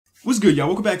What's good, y'all?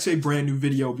 Welcome back to a brand new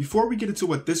video. Before we get into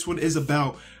what this one is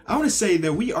about, I want to say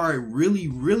that we are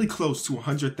really close to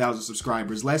 100,000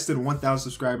 subscribers, less than 1,000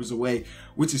 subscribers away,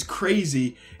 which is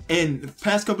crazy. And the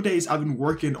past couple days, I've been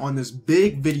working on this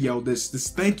big video, this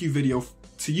thank you video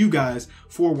to you guys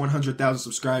for 100,000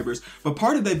 subscribers. But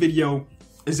part of that video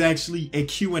is actually a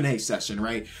Q&A session,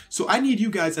 right? So I need you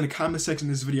guys in the comment section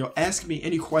of this video, ask me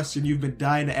any question you've been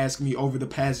dying to ask me over the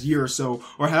past year or so,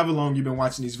 or however long you've been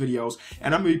watching these videos,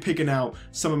 and I'm going to be picking out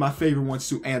some of my favorite ones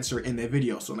to answer in that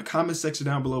video. So in the comment section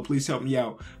down below, please help me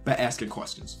out by asking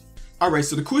questions. Alright,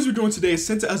 so the quiz we're doing today is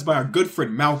sent to us by our good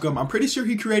friend Malcolm. I'm pretty sure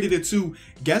he created it to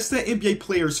guess that NBA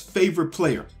player's favorite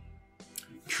player.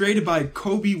 Created by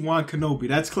Obi-Wan Kenobi.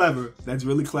 That's clever. That's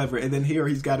really clever. And then here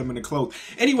he's got him in the clothes.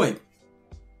 Anyway,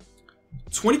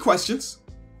 20 questions.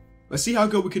 Let's see how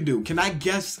good we can do. Can I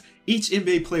guess each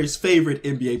NBA player's favorite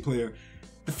NBA player?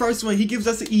 The first one, he gives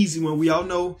us an easy one. We all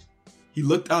know he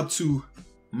looked up to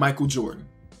Michael Jordan.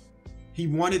 He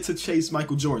wanted to chase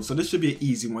Michael Jordan. So this should be an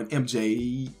easy one.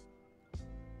 MJ.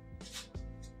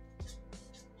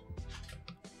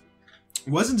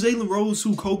 Wasn't Jalen Rose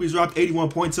who Kobe dropped 81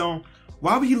 points on?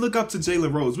 Why would he look up to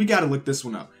Jalen Rose? We got to look this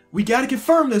one up. We got to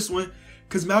confirm this one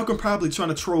because Malcolm probably trying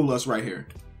to troll us right here.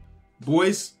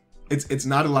 Boys, it's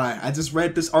not a lie. I just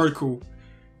read this article.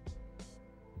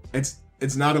 It's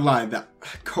not a lie. That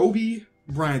Kobe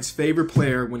Bryant's favorite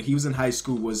player when he was in high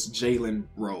school was Jalen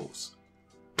Rose.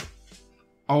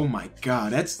 Oh my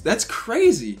God, that's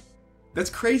crazy. That's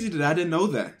crazy that I didn't know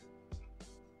that.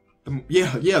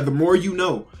 Yeah, the more you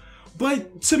know.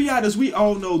 But to be honest, we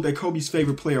all know that Kobe's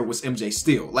favorite player was MJ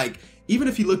still. Like, even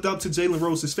if he looked up to Jalen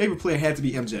Rose, his favorite player had to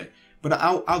be MJ. But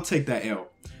I'll take that L.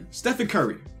 Stephen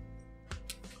Curry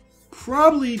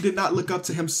probably did not look up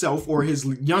to himself or his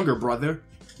younger brother.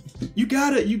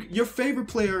 Your favorite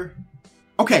player.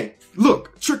 Okay,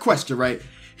 look, trick question, right?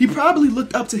 He probably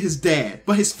looked up to his dad,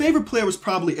 but his favorite player was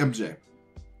probably MJ.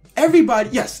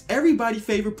 Everybody's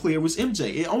favorite player was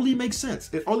MJ. It only makes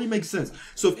sense. It only makes sense.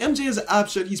 So if MJ is an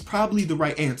option, he's probably the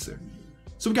right answer.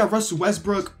 So we got Russell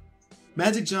Westbrook,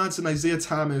 Magic Johnson, Isaiah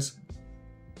Thomas.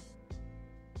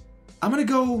 I'm gonna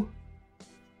go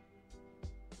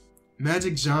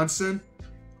Magic Johnson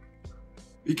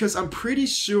because I'm pretty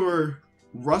sure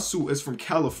Russell is from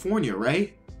California,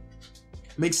 right?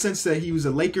 Makes sense that he was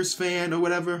a Lakers fan or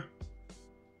whatever.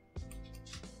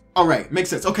 All right,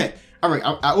 makes sense. Okay, all right.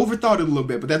 I overthought it a little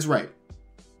bit, but that's right.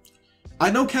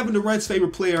 I know Kevin Durant's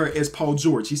favorite player is Paul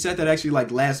George. He said that actually like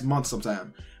last month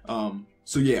sometime.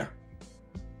 So yeah,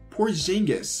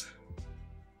 Porzingis.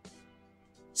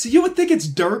 So you would think it's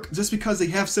Dirk just because they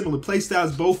have similar play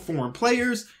styles, both foreign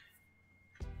players.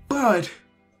 But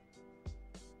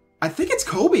I think it's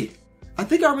Kobe. I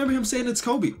think I remember him saying it's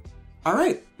Kobe. All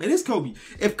right, it is Kobe.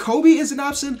 If Kobe is an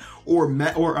option or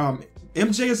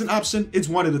MJ is an option, it's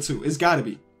one of the two. It's got to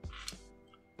be.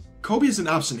 Kobe is an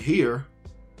option here,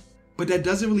 but that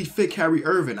doesn't really fit Kyrie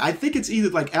Irving. I think it's either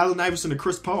like Allen Iverson or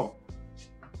Chris Paul.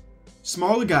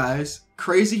 Smaller guys,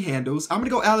 crazy handles. I'm going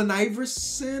to go Allen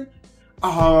Iverson.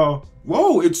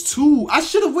 Whoa, it's two. I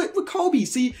should have went with Kobe.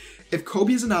 See, if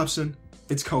Kobe is an option,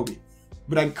 it's Kobe.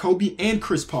 But I Kobe and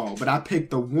Chris Paul, but I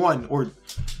picked the one or...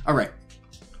 All right.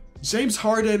 James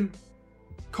Harden,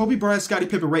 Kobe Bryant, Scottie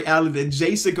Pippen, Ray Allen, and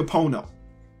Jason Capono.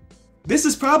 This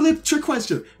is probably a trick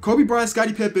question. Kobe Bryant,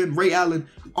 Scottie Pippen, Ray Allen,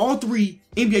 all three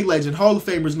NBA legend, Hall of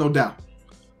Famers, no doubt.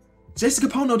 Jason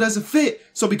Capono doesn't fit,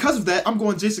 so because of that, I'm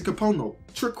going Jason Capono.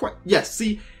 Trick question. Yes,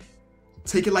 see,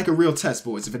 take it like a real test,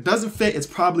 boys. If it doesn't fit, it's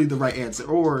probably the right answer,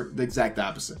 or the exact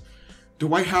opposite.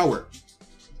 Dwight Howard.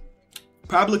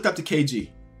 Probably looked up to KG.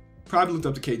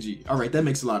 All right, that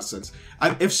makes a lot of sense.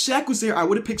 If Shaq was there, I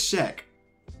would have picked Shaq.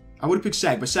 But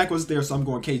Shaq wasn't there, so I'm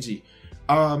going KG.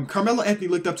 Carmelo Anthony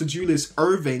looked up to Julius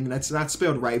Erving. That's not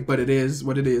spelled right, but it is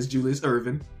what it is, Julius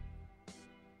Erving.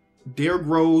 Derrick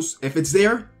Rose, if it's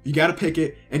there, you got to pick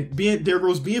it. And Derrick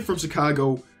Rose being from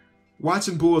Chicago,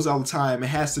 watching Bulls all the time, it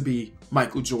has to be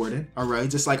Michael Jordan, all right?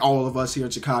 Just like all of us here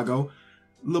in Chicago.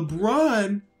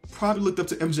 LeBron probably looked up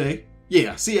to MJ.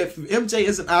 Yeah, see, if MJ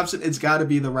is an option, it's got to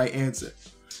be the right answer.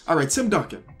 All right, Tim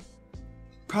Duncan.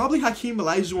 Probably Hakeem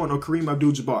Olajuwon or Kareem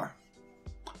Abdul-Jabbar.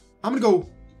 I'm going to go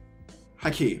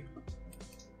Hakeem.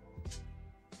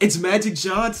 It's Magic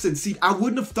Johnson. See, I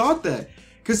wouldn't have thought that.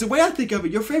 Because the way I think of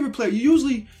it, your favorite player, you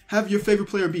usually have your favorite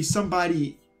player be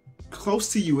somebody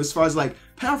close to you as far as like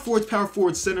power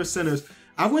forwards, centers.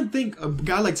 I wouldn't think a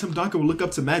guy like Tim Duncan would look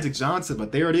up to Magic Johnson,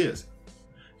 but there it is.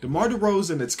 DeMar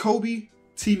DeRozan, it's Kobe,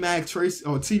 T-Mac, Trace,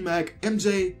 or T-Mac,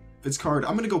 MJ, Fitzcarraldo.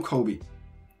 I'm going to go Kobe.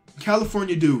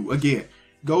 California dude, again.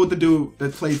 Go with the dude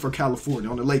that played for California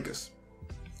on the Lakers.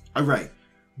 All right.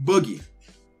 Boogie.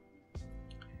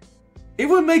 It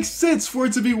would make sense for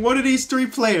it to be one of these three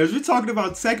players. We're talking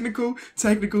about technical.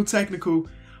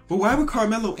 But why would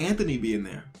Carmelo Anthony be in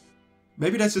there?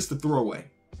 Maybe that's just a throwaway.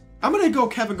 I'm going to go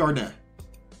Kevin Garnett.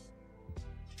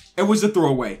 It was a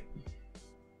throwaway.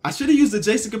 I should have used the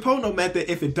Jason Capono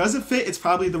method. If it doesn't fit, it's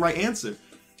probably the right answer.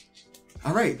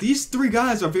 All right, these three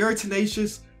guys are very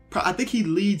tenacious. I think he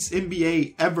leads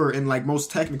NBA ever in like most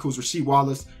technicals. Rasheed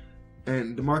Wallace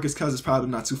and DeMarcus Cousins probably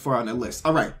not too far on that list.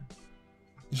 All right,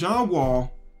 John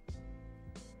Wall,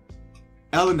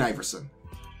 Allen Iverson.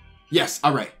 Yes,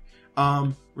 all right.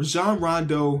 Rajon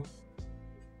Rondo,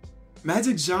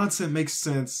 Magic Johnson makes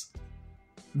sense.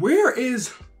 Where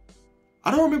is?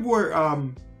 I don't remember where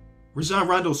Rajon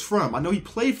Rondo's from. I know he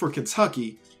played for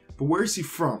Kentucky, but where is he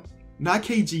from? Not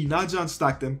KG, not John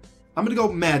Stockton. I'm gonna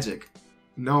go Magic.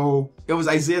 No, it was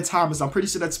Isaiah Thomas. I'm pretty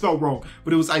sure that's spelled wrong,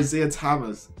 but it was Isaiah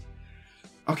Thomas.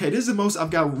 Okay, this is the most I've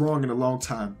got wrong in a long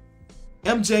time.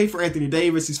 MJ for Anthony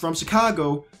Davis. He's from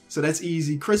Chicago, so that's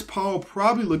easy. Chris Paul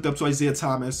probably looked up to Isaiah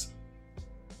Thomas.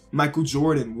 Michael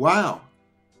Jordan. Wow.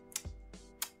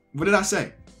 What did I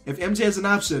say? If MJ is an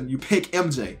option, you pick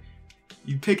MJ.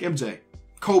 You pick MJ.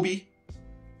 Kobe.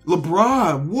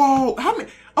 LeBron. Whoa. How many?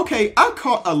 Okay, I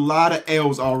caught a lot of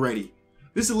L's already.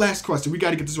 This is the last question. We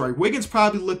got to get this right. Wiggins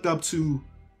probably looked up to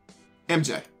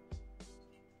MJ.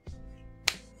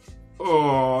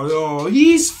 Oh, no.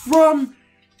 He's from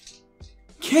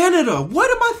Canada. What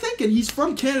am I thinking? He's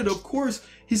from Canada. Of course,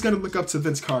 he's going to look up to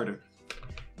Vince Carter.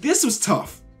 This was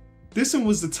tough. This one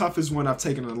was the toughest one I've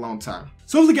taken in a long time.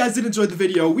 So hopefully you guys did enjoy the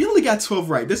video. We only got 12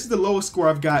 right. This is the lowest score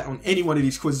I've got on any one of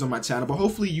these quizzes on my channel, but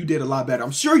hopefully you did a lot better.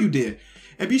 I'm sure you did.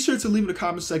 And be sure to leave in the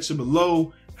comment section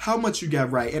below how much you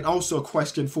got right, and also a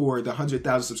question for the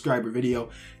 100,000 subscriber video.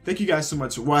 Thank you guys so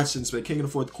much for watching. It's been King of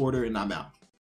the Fourth Quarter, and I'm out.